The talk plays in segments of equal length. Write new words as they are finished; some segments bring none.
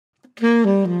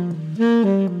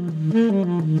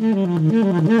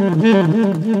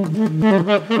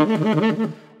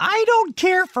I don't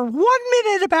care for 1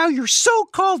 minute about your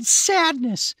so-called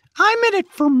sadness. I'm in it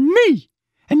for me.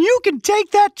 And you can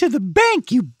take that to the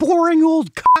bank, you boring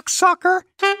old cocksucker.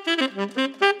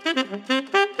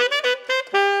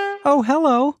 Oh,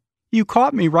 hello. You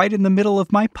caught me right in the middle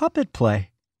of my puppet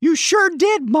play. You sure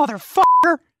did,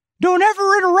 motherfucker. Don't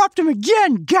ever interrupt him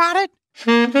again, got it?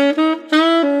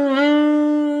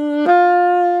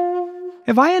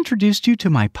 Have I introduced you to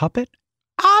my puppet?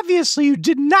 Obviously you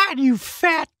did not, you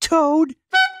fat toad.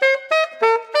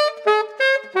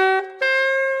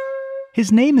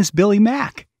 His name is Billy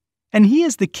Mack, and he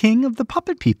is the king of the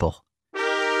puppet people.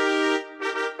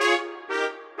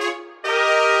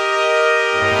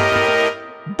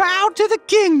 Bow to the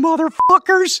king,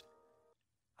 motherfuckers!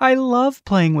 I love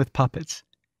playing with puppets.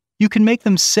 You can make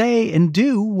them say and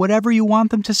do whatever you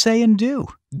want them to say and do.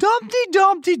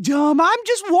 Dumpty-dumpty-dum, I'm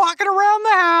just walking around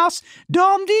the house.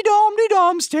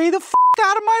 Dumpty-dumpty-dum, stay the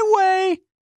out of my way.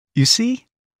 You see,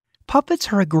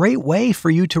 puppets are a great way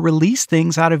for you to release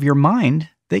things out of your mind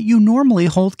that you normally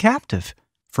hold captive.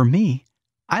 For me,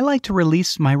 I like to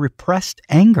release my repressed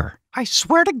anger. I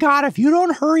swear to God, if you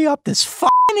don't hurry up this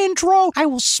intro, I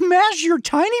will smash your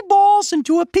tiny balls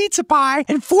into a pizza pie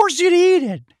and force you to eat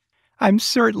it. I'm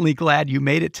certainly glad you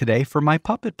made it today for my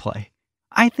puppet play.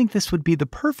 I think this would be the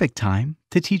perfect time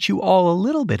to teach you all a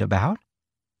little bit about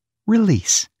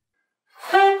release.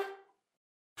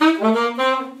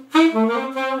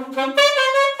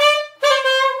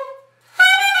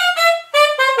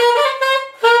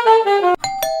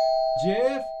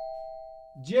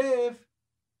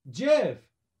 Jeff,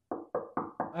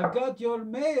 I've got your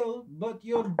mail, but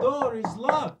your door is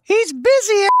locked. He's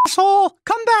busy, asshole.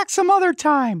 Come back some other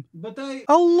time. But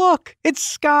Oh, look, it's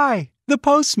Sky, the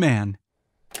postman.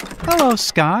 Hello,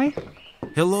 Sky.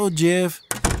 Hello, Jeff.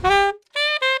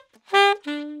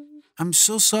 I'm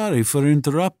so sorry for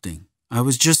interrupting. I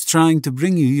was just trying to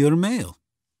bring you your mail.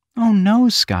 Oh, no,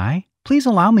 Sky. Please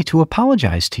allow me to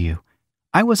apologize to you.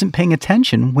 I wasn't paying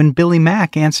attention when Billy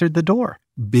Mack answered the door.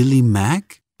 Billy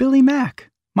Mack? Billy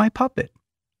Mack, my puppet.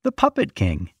 The Puppet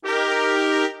King.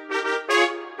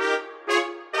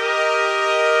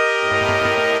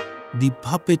 The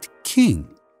Puppet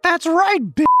King? That's right,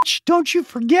 bitch. Don't you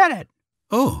forget it.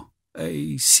 Oh,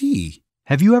 I see.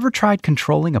 Have you ever tried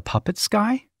controlling a puppet,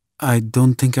 Sky? I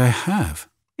don't think I have.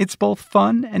 It's both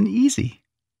fun and easy.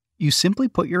 You simply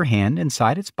put your hand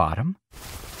inside its bottom,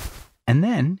 and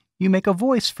then you make a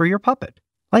voice for your puppet,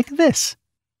 like this.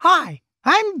 Hi,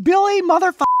 I'm Billy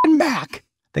motherfucking Mack,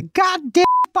 the goddamn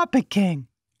Puppet King.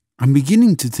 I'm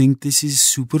beginning to think this is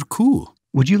super cool.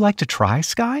 Would you like to try,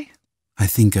 Sky? I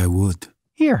think I would.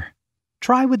 Here,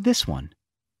 try with this one.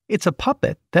 It's a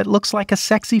puppet that looks like a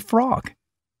sexy frog.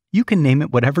 You can name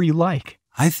it whatever you like.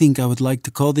 I think I would like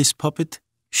to call this puppet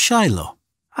Shiloh.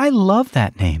 I love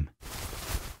that name.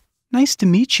 Nice to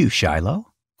meet you, Shiloh.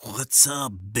 What's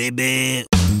up, baby?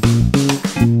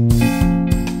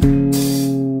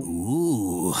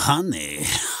 Ooh, honey.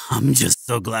 I'm just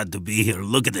so glad to be here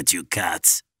looking at you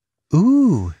cats.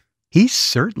 Ooh, he's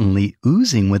certainly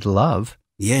oozing with love.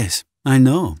 Yes, I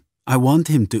know. I want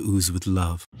him to ooze with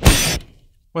love.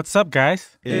 What's up,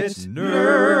 guys? It's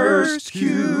Nurse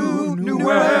Q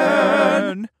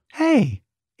Nguyen. Hey,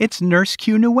 it's Nurse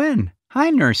Q Nguyen. Hi,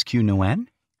 Nurse Q Nguyen.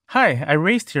 Hi, I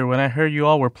raced here when I heard you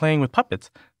all were playing with puppets.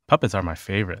 Puppets are my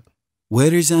favorite.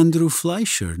 Where is Andrew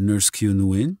Fleischer, Nurse Q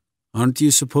Nguyen? Aren't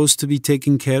you supposed to be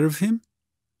taking care of him?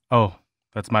 Oh,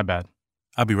 that's my bad.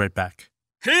 I'll be right back.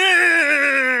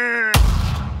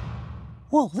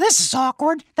 Well, this is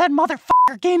awkward. That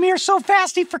motherfucker came here so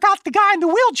fast he forgot the guy in the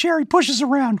wheelchair he pushes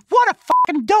around. What a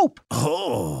fucking dope.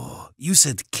 Oh, you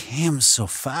said came so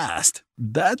fast.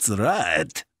 That's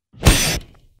right.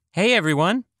 Hey,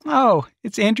 everyone. Oh,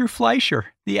 it's Andrew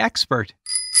Fleischer, the expert.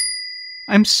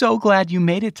 I'm so glad you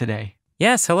made it today.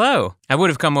 Yes, hello. I would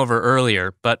have come over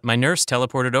earlier, but my nurse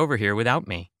teleported over here without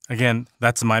me. Again,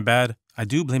 that's my bad. I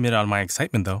do blame it on my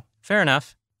excitement, though. Fair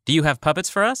enough. Do you have puppets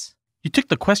for us? You took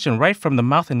the question right from the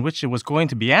mouth in which it was going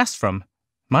to be asked from.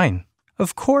 Mine.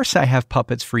 Of course I have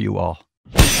puppets for you all.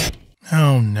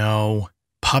 Oh no.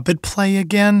 Puppet play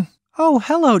again? Oh,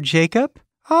 hello, Jacob.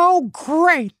 Oh,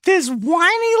 great. This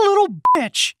whiny little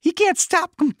bitch. He can't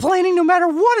stop complaining no matter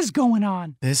what is going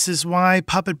on. This is why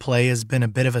puppet play has been a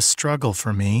bit of a struggle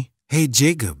for me. Hey,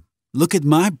 Jacob, look at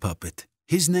my puppet.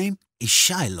 His name is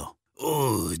Shiloh.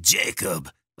 Oh, Jacob,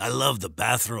 I love the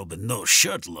bathrobe and no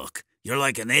shirt look. You're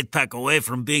like an 8-pack away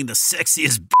from being the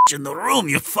sexiest bitch in the room,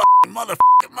 you fucking motherfucker.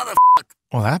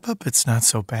 Well, that puppet's not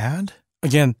so bad.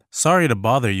 Again, sorry to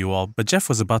bother you all, but Jeff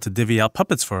was about to divvy out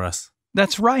puppets for us.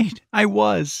 That's right, I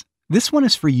was. This one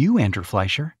is for you, Andrew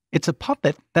Fleischer. It's a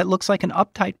puppet that looks like an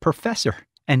uptight professor,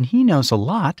 and he knows a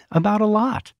lot about a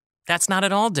lot. That's not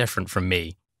at all different from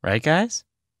me. Right, guys?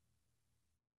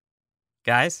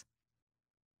 Guys?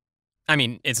 I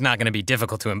mean, it's not going to be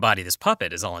difficult to embody this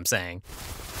puppet, is all I'm saying.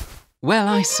 Well,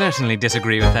 I certainly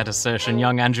disagree with that assertion,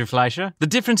 young Andrew Fleischer. The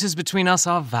differences between us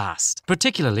are vast,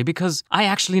 particularly because I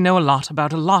actually know a lot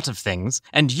about a lot of things,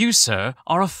 and you, sir,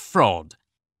 are a fraud.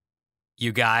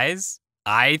 You guys,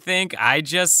 I think I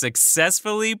just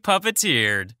successfully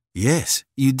puppeteered. Yes,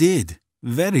 you did.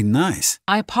 Very nice.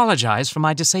 I apologize for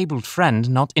my disabled friend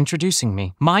not introducing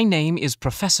me. My name is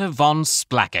Professor Von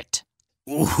Splackett.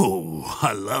 Ooh,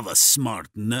 I love a smart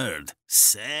nerd.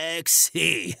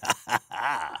 Sexy.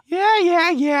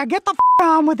 Yeah. Get the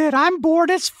on with it. I'm bored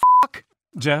as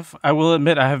Jeff, I will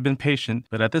admit I have been patient,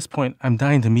 but at this point, I'm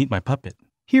dying to meet my puppet.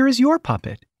 Here is your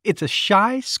puppet. It's a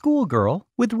shy schoolgirl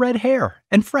with red hair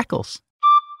and freckles.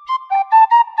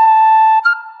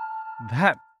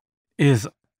 That is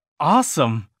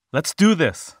awesome. Let's do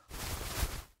this.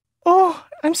 Oh,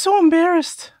 I'm so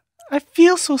embarrassed. I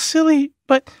feel so silly,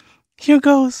 but here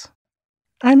goes.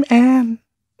 I'm Anne.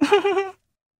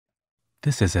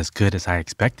 This is as good as I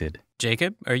expected.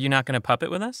 Jacob, are you not going to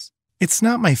puppet with us? It's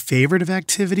not my favorite of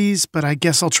activities, but I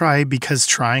guess I'll try because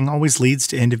trying always leads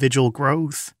to individual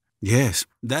growth. Yes,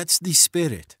 that's the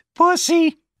spirit.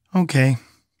 pussy. Okay.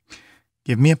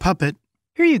 Give me a puppet.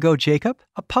 Here you go, Jacob.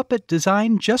 A puppet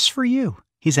designed just for you.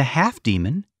 He's a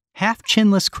half-demon,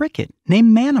 half-chinless cricket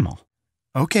named Manimal.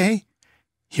 Okay.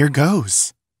 Here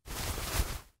goes.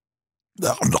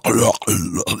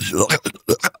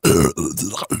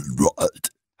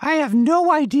 I have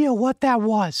no idea what that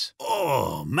was.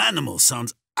 Oh, Manimal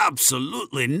sounds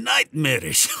absolutely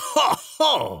nightmarish. Ho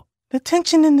ho! The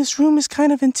tension in this room is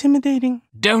kind of intimidating.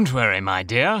 Don't worry, my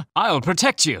dear. I'll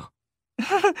protect you.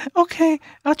 Okay,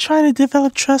 I'll try to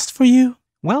develop trust for you.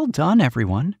 Well done,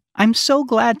 everyone. I'm so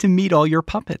glad to meet all your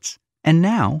puppets. And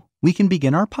now we can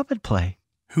begin our puppet play.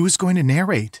 Who's going to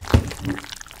narrate?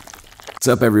 What's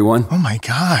up, everyone? Oh my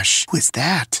gosh, who is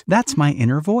that? That's my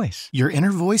inner voice. Your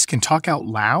inner voice can talk out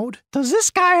loud? Does this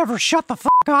guy ever shut the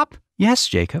up? Yes,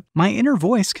 Jacob. My inner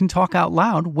voice can talk out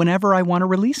loud whenever I want to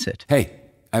release it. Hey,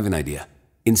 I have an idea.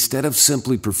 Instead of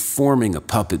simply performing a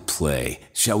puppet play,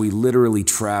 shall we literally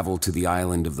travel to the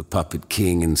island of the Puppet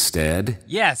King instead?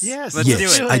 Yes. Let's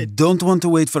Yes, do it. I don't want to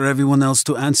wait for everyone else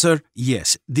to answer.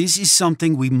 Yes, this is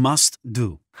something we must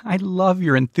do. I love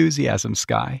your enthusiasm,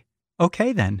 Sky.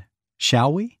 Okay, then.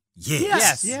 Shall we?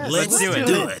 Yes, Yes, let's do it.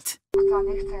 do it.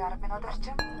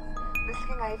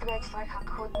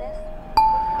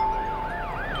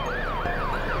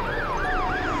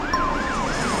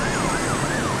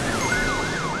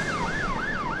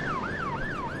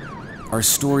 Our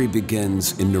story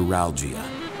begins in Neuralgia,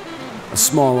 a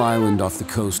small island off the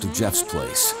coast of Jeff's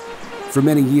place. For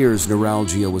many years,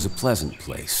 Neuralgia was a pleasant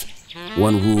place,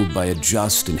 one ruled by a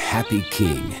just and happy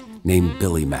king named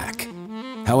Billy Mack.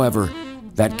 However,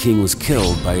 that king was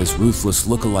killed by his ruthless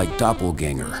look-alike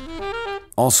doppelganger,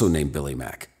 also named Billy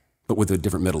Mack, but with a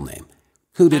different middle name,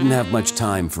 who didn't have much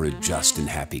time for a just and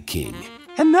happy king.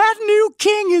 And that new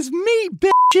king is me,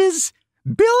 bitches!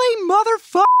 Billy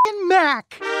motherfucking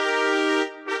Mack!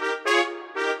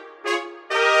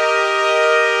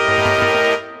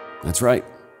 That's right.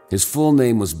 His full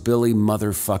name was Billy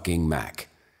motherfucking Mack.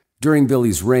 During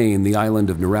Billy's reign, the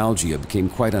island of Neuralgia became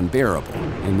quite unbearable,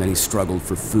 and many struggled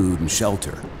for food and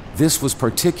shelter. This was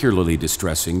particularly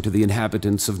distressing to the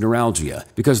inhabitants of Neuralgia,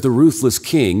 because the ruthless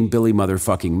king, Billy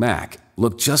motherfucking Mack,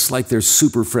 looked just like their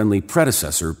super-friendly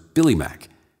predecessor, Billy Mack.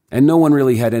 And no one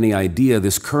really had any idea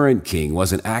this current king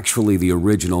wasn't actually the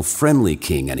original friendly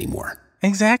king anymore.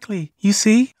 Exactly. You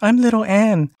see, I'm little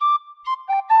Anne.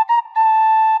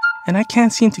 And I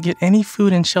can't seem to get any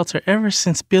food and shelter ever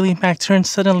since Billy Mack turned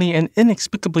suddenly and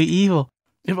inexplicably evil.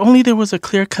 If only there was a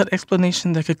clear-cut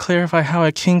explanation that could clarify how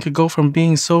a king could go from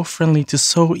being so friendly to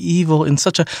so evil in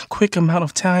such a quick amount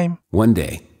of time. One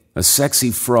day, a sexy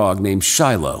frog named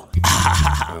Shiloh.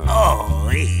 Oh,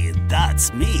 hey,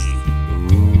 that's me.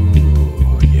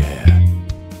 Ooh, yeah.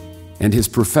 And his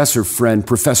professor friend,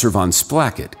 Professor Von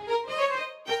Splackett,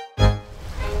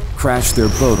 crashed their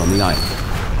boat on the island.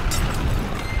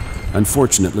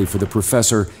 Unfortunately for the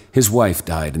professor, his wife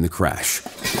died in the crash.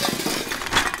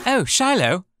 Oh,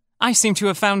 Shiloh, I seem to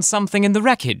have found something in the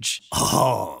wreckage.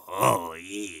 Oh,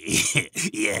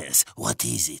 yes. What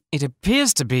is it? It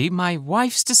appears to be my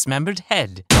wife's dismembered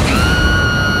head.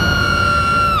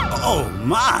 Oh,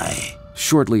 my.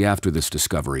 Shortly after this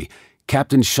discovery,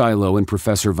 Captain Shiloh and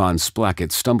Professor Von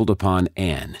Splackett stumbled upon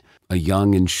Anne, a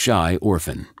young and shy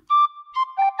orphan.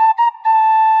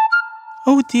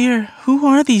 Oh dear, who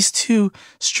are these two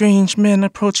strange men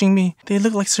approaching me? They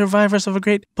look like survivors of a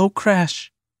great boat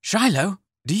crash. Shiloh,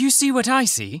 do you see what I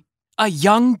see? A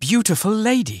young, beautiful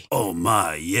lady. Oh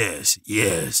my, yes,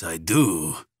 I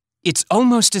do. It's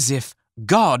almost as if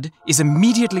God is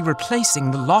immediately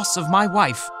replacing the loss of my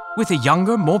wife with a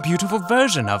younger, more beautiful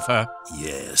version of her.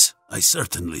 Yes, I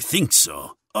certainly think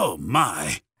so. Oh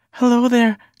my. Hello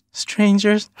there,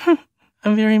 strangers.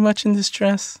 I'm very much in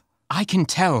distress. I can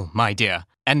tell, my dear,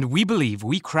 and we believe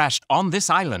we crashed on this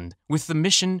island with the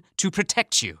mission to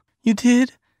protect you. You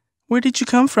did? Where did you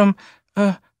come from?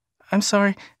 I'm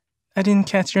sorry, I didn't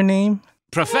catch your name.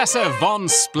 Professor Von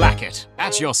Splacket,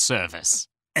 at your service.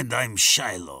 And I'm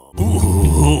Shiloh.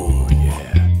 Ooh,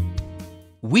 yeah.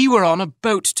 We were on a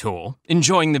boat tour,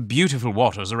 enjoying the beautiful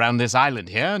waters around this island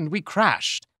here, and we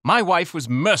crashed. My wife was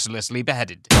mercilessly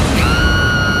beheaded.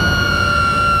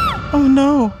 Oh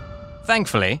no.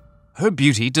 Thankfully, her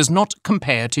beauty does not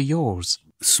compare to yours.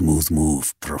 Smooth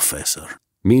move, Professor.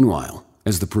 Meanwhile,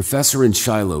 as the professor and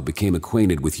Shiloh became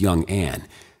acquainted with young Anne,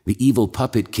 the evil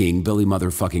puppet king Billy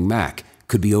Motherfucking Mac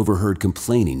could be overheard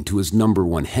complaining to his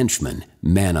 #1 henchman,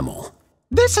 Manimal.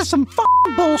 This is some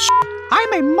f***ing bullshit.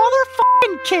 I'm a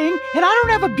motherfucking king, and I don't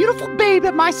have a beautiful babe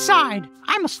at my side.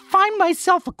 I must find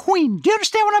myself a queen. Do you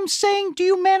understand what I'm saying? Do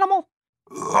you, Manimal?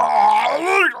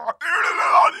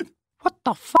 What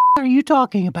the f*** are you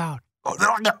talking about?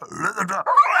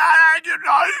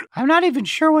 I'm not even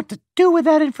sure what to do with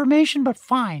that information, but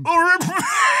fine.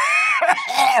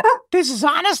 This is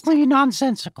honestly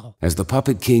nonsensical. As the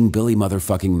puppet king Billy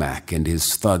Motherfucking Mac and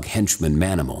his thug henchman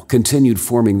Manimal continued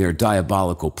forming their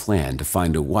diabolical plan to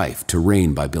find a wife to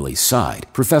reign by Billy's side,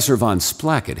 Professor Von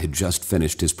Splacket had just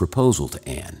finished his proposal to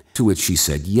Anne, to which she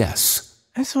said yes.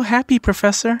 I'm so happy,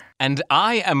 Professor. And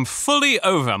I am fully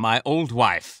over my old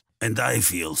wife. And I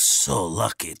feel so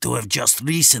lucky to have just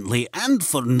recently, and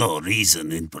for no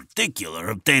reason in particular,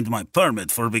 obtained my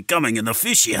permit for becoming an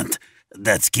officiant.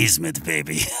 That's kismet,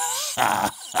 baby.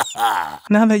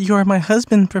 Now that you are my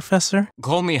husband, Professor.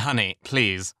 Call me honey,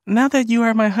 please. Now that you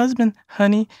are my husband,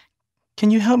 honey,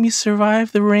 can you help me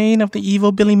survive the reign of the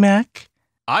evil Billy Mac?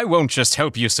 I won't just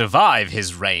help you survive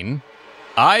his reign.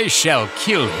 I shall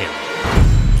kill him.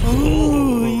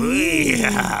 Oh,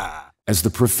 yeah. As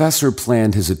the professor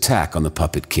planned his attack on the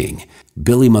puppet king,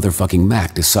 Billy Motherfucking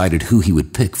Mac decided who he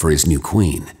would pick for his new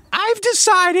queen. I've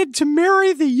decided to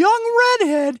marry the young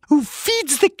redhead who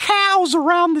feeds the cows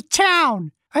around the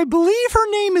town. I believe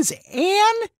her name is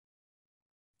Anne?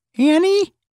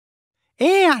 Annie?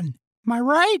 Anne. Am I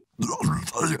right?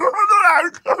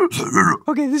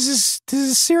 Okay, this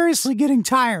is seriously getting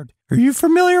tired. Are you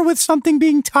familiar with something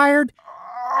being tired?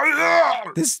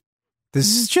 This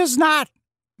is just not.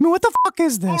 I mean, what the fuck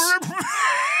is this?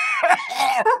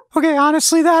 Okay,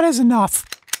 honestly, that is enough.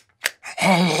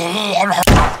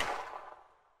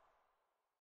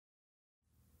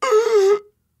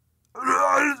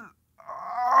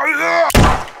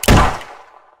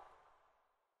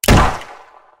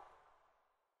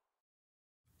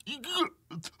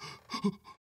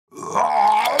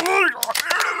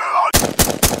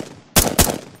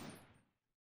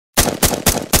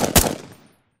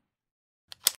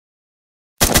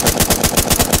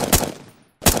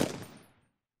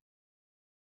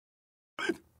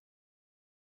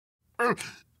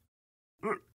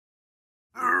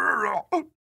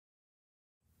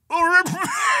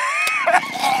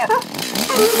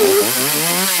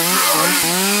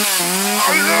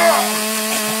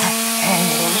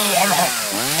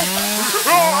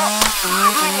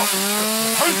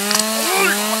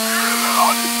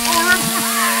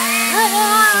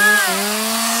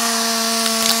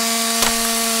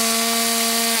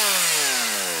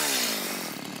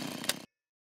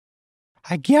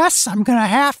 I guess I'm gonna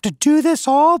have to do this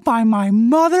all by my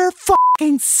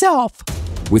motherfucking self.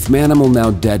 With Manimal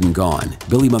now dead and gone,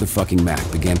 Billy Motherfucking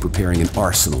Mac began preparing an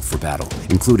arsenal for battle,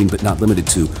 including but not limited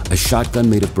to a shotgun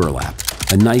made of burlap,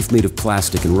 a knife made of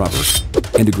plastic and rubber,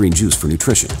 and a green juice for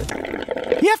nutrition.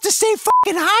 You have to stay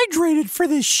fucking hydrated for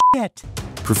this shit.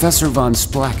 Professor Von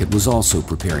Splacket was also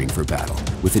preparing for battle,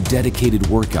 with a dedicated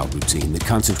workout routine that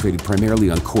concentrated primarily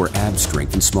on core ab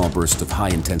strength and small bursts of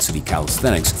high-intensity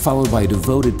calisthenics, followed by a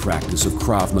devoted practice of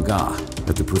Krav Maga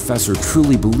that the professor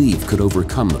truly believed could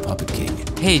overcome the Puppet King.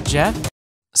 Hey, Jeff.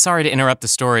 Sorry to interrupt the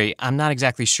story. I'm not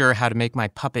exactly sure how to make my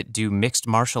puppet do mixed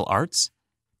martial arts.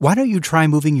 Why don't you try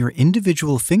moving your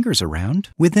individual fingers around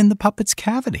within the puppet's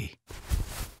cavity?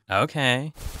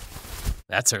 Okay.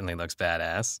 That certainly looks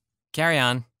badass. Carry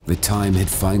on. The time had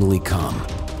finally come.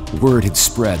 Word had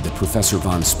spread that Professor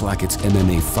Von Splacket's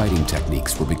MMA fighting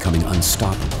techniques were becoming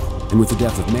unstoppable, and with the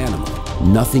death of Manimal,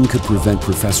 nothing could prevent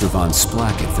Professor Von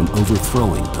Splacket from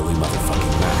overthrowing Billy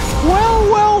motherfucking Mack.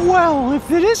 Well,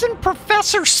 if it isn't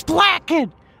Professor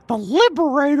Splacket, the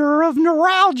liberator of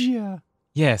neuralgia.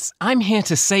 Yes, I'm here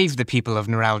to save the people of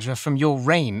Neuralgia from your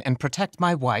reign and protect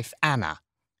my wife, Anne.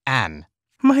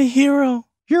 My hero.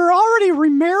 You're already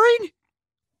remarried?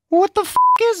 What the f***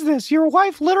 is this? Your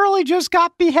wife literally just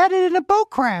got beheaded in a boat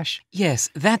crash. Yes,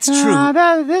 that's true.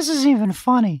 This isn't even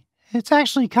funny. It's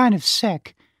actually kind of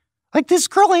sick. Like, this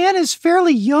girl Anne is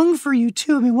fairly young for you,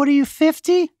 too. I mean, what are you,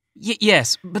 50?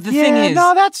 Yes, but the thing is...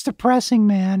 No, that's depressing,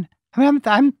 man. I mean,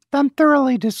 I'm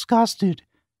thoroughly disgusted.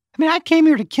 I mean, I came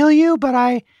here to kill you, but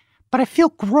I feel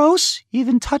gross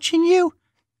even touching you.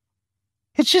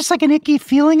 It's just like an icky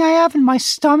feeling I have in my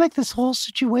stomach, this whole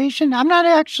situation. I'm not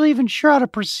actually even sure how to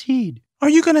proceed. Are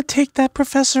you gonna take that,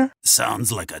 Professor?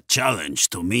 Sounds like a challenge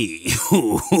to me.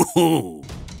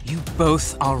 You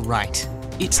both are right.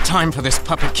 It's time for this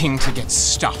puppet king to get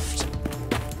stuffed.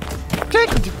 Take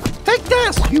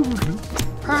this, you...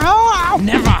 Ow!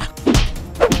 Never!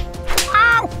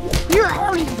 Ow!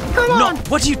 Come on! No,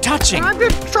 what are you touching? I'm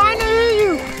just trying to hear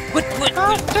you. What?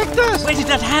 Take this. Where did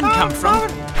that hand come from?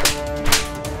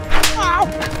 Ow!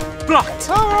 Blocked!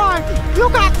 All right, you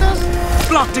got this.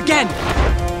 Blocked again!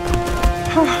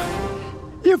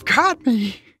 You've got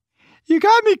me. You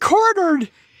got me cornered.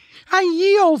 I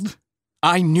yield.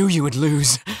 I knew you would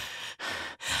lose.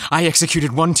 I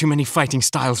executed one too many fighting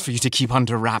styles for you to keep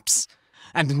under wraps.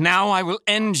 And now I will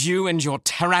end you and your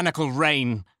tyrannical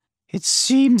reign. It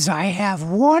seems I have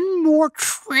one more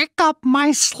trick up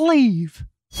my sleeve.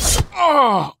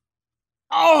 Oh!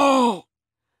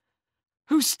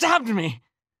 Who stabbed me?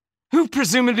 Who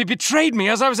presumably betrayed me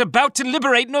as I was about to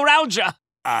liberate Neuralgia?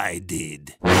 I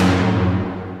did.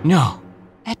 No.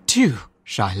 At two,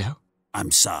 Shiloh.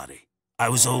 I'm sorry. I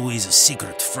was always a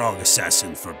secret frog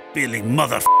assassin for Billy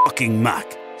motherfucking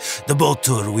Mack. The boat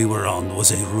tour we were on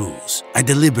was a ruse. I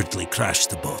deliberately crashed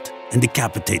the boat and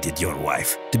decapitated your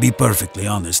wife. To be perfectly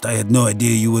honest, I had no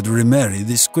idea you would remarry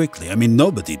this quickly. I mean,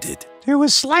 nobody did. It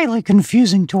was slightly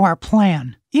confusing to our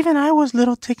plan. Even I was a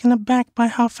little taken aback by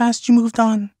how fast you moved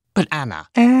on. But Anna.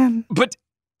 But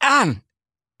Anne!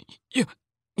 You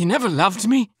never loved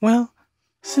me? Well,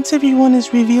 since everyone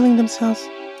is revealing themselves,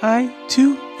 I,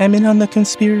 too, am in on the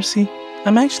conspiracy.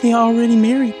 I'm actually already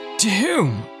married. To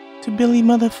whom? To Billy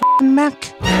motherfucking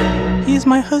Mack. He is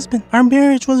my husband. Our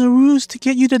marriage was a ruse to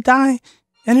get you to die,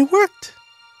 and it worked.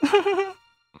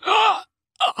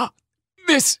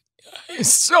 This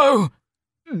is so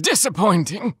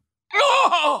disappointing.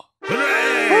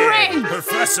 Hooray!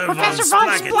 Professor Von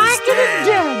Splacket is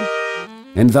dead!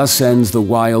 And thus ends the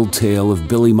wild tale of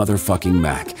Billy motherfucking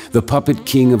Mack, the puppet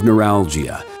king of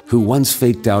Neuralgia, who once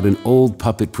faked out an old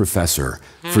puppet professor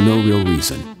for no real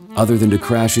reason, other than to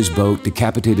crash his boat,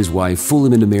 decapitate his wife, fool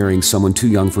him into marrying someone too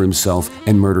young for himself,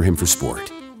 and murder him for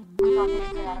sport.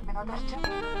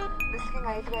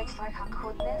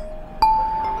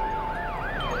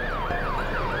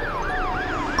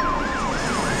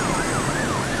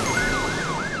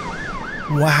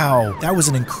 Wow, that was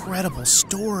an incredible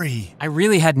story. I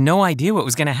really had no idea what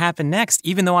was going to happen next,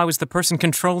 even though I was the person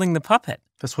controlling the puppet.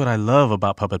 That's what I love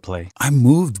about puppet play. I'm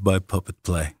moved by puppet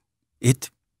play.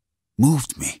 It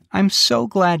moved me. I'm so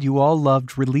glad you all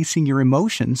loved releasing your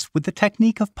emotions with the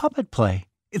technique of puppet play.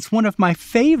 It's one of my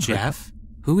favorites. Jeff,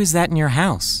 who is that in your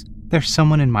house? There's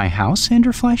someone in my house,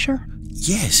 Andrew Fleischer?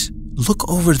 Yes, look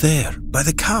over there, by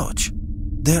the couch.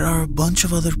 There are a bunch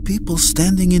of other people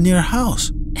standing in your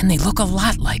house. And they look a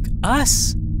lot like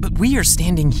us. But we are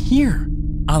standing here.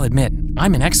 I'll admit,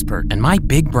 I'm an expert, and my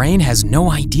big brain has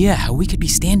no idea how we could be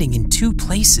standing in two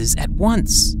places at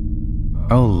once.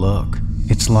 Oh, look.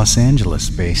 It's Los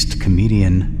Angeles-based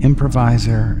comedian,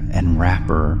 improviser, and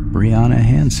rapper Briana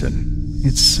Hansen.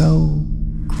 It's so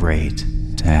great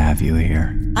to have you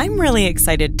here. I'm really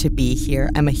excited to be here.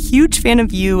 I'm a huge fan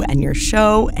of you and your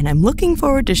show, and I'm looking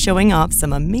forward to showing off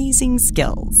some amazing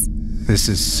skills. This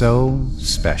is so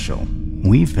special.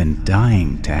 We've been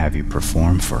dying to have you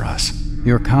perform for us.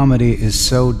 Your comedy is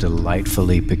so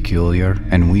delightfully peculiar,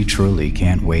 and we truly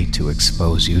can't wait to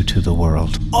expose you to the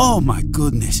world. Oh my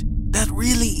goodness, that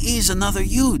really is another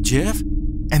you, Jeff.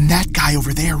 And that guy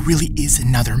over there really is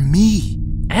another me.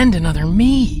 And another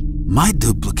me. My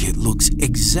duplicate looks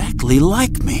exactly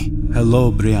like me.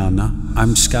 Hello, Briana.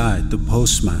 I'm Sky, the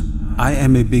postman. I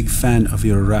am a big fan of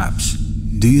your raps.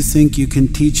 Do you think you can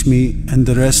teach me and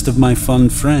the rest of my fun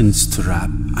friends to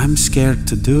rap? I'm scared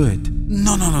to do it.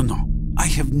 No. I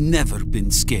have never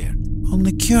been scared.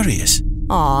 Only curious.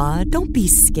 Aw, don't be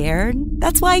scared.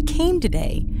 That's why I came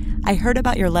today. I heard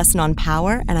about your lesson on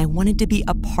power, and I wanted to be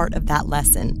a part of that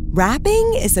lesson.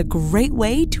 Rapping is a great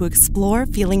way to explore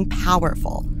feeling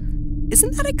powerful.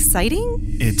 Isn't that exciting?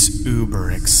 It's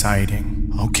uber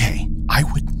exciting. Okay, I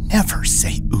would never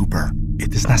say uber.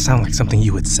 It does not sound like something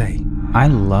you would say. I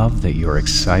love that you're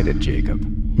excited, Jacob.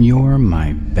 You're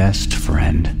my best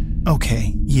friend.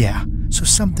 Okay, yeah, so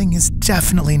something is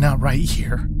definitely not right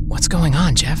here. What's going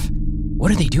on, Jeff?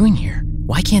 What are they doing here?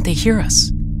 Why can't they hear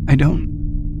us? I don't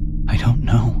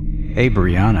know. Hey,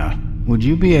 Briana, would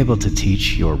you be able to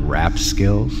teach your rap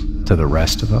skills to the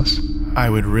rest of us? I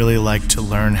would really like to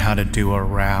learn how to do a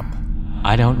rap.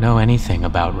 I don't know anything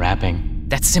about rapping.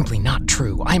 That's simply not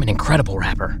true. I'm an incredible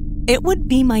rapper. It would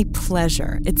be my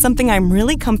pleasure. It's something I'm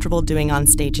really comfortable doing on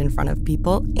stage in front of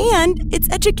people, and it's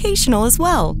educational as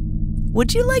well.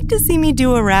 Would you like to see me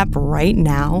do a rap right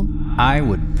now? I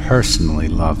would personally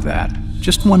love that.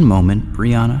 Just one moment,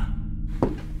 Briana.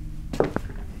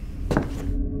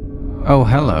 Oh,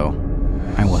 hello.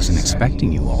 I wasn't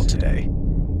expecting you all today.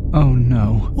 Oh,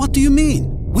 no. What do you mean?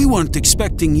 We weren't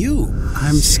expecting you.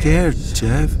 I'm scared,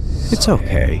 Jeff. It's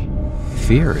okay.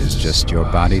 Fear is just your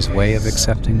body's way of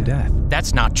accepting death.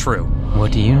 That's not true.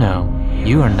 What do you know?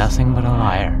 You are nothing but a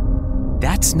liar.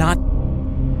 That's not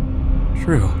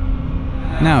true.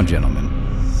 Now, gentlemen,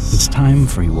 it's time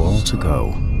for you all to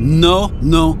go. No.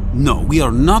 We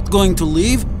are not going to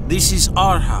leave. This is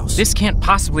our house. This can't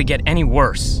possibly get any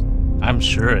worse. I'm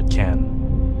sure it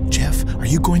can. Jeff, are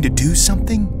you going to do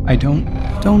something?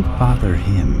 Don't bother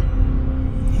him.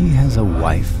 He has a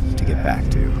wife to get back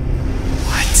to.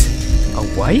 What?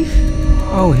 A wife?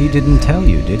 Oh, he didn't tell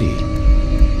you, did he?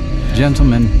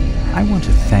 Gentlemen, I want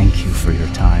to thank you for your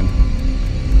time.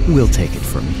 We'll take it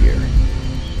from here.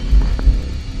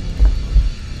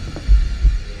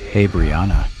 Hey,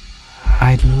 Briana.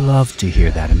 I'd love to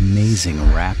hear that amazing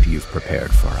rap you've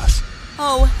prepared for us.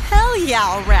 Oh, hell yeah,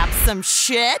 I'll rap some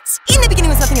shit. In the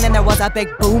beginning was nothing, and then there was a big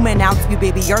boom, and out grew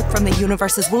baby Earth from the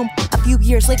universe's womb. A few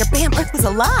years later, bam, Earth was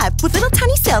alive, with little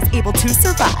tiny cells able to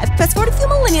survive. Fast forward a few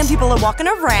millennium, people are walking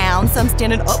around, some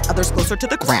standing up, others closer to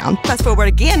the ground. Fast forward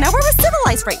again, now we're a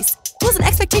civilized race. Rules and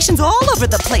expectations all over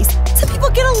the place. Some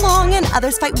people get along and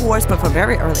others fight wars, but from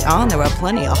very early on, there were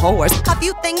plenty of whores. A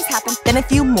few things happen, then a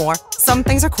few more. Some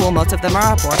things are cool, most of them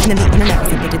are a bore. And then the internet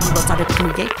was invented, people started to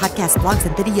create podcasts, blogs,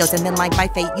 and videos, and then like by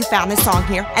fate, you found this song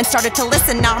here and started to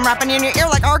listen. Now I'm rapping in your ear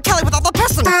like R. Kelly with all the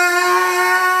person.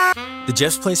 The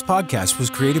Jeff's Place podcast was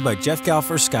created by Jeff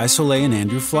Galfer, Sky Soleil, and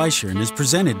Andrew Fleischer and is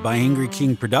presented by Angry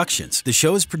King Productions. The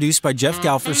show is produced by Jeff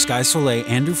Galfer, Sky Soleil,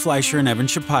 Andrew Fleischer, and Evan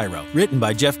Shapiro. Written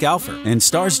by Jeff Galfer and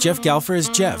stars Jeff Galfer as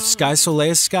Jeff, Sky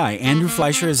Soleil as Sky, Andrew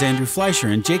Fleischer as Andrew Fleischer,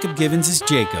 and Jacob Givens as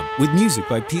Jacob, with music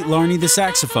by Pete Larney, the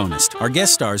saxophonist. Our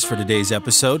guest stars for today's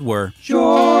episode were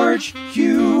George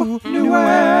Q.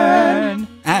 Nguyen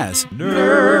as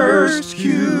Nurse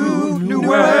Q.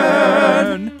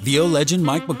 Nguyen. VO legend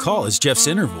Mike McColl as Jeff's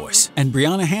inner voice, and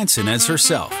Briana Hansen as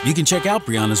herself. You can check out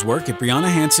Briana's work at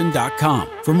brianahansen.com.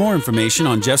 For more information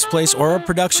on Jeff's Place or our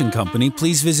production company,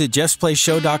 please visit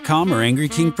jeffsplaceshow.com or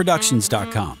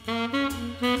angrykingproductions.com.